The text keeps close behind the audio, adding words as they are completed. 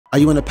Are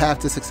you on a path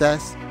to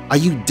success? Are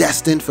you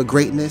destined for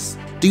greatness?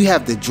 Do you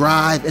have the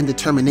drive and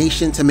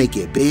determination to make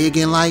it big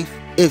in life?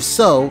 If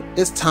so,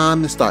 it's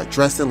time to start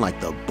dressing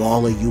like the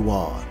baller you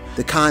are.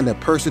 The kind of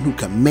person who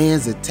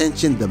commands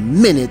attention the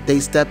minute they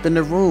step in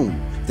the room.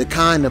 The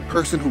kind of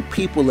person who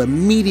people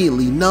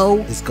immediately know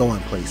is going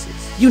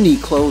places. You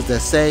need clothes that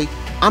say,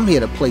 I'm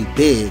here to play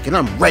big and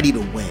I'm ready to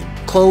win.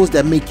 Clothes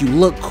that make you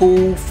look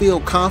cool,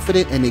 feel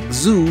confident, and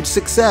exude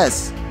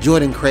success.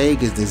 Jordan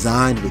Craig is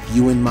designed with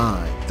you in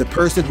mind. The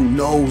person who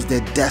knows they're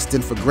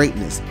destined for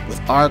greatness.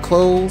 With our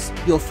clothes,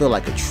 you'll feel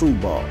like a true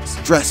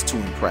boss, dressed to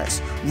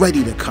impress,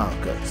 ready to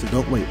conquer. So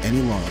don't wait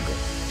any longer.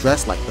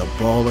 Dress like the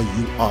baller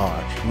you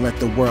are and let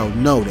the world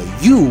know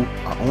that you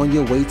are on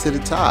your way to the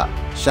top.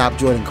 Shop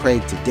Jordan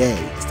Craig today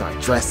and start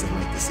dressing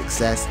like the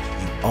success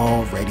you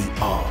already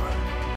are.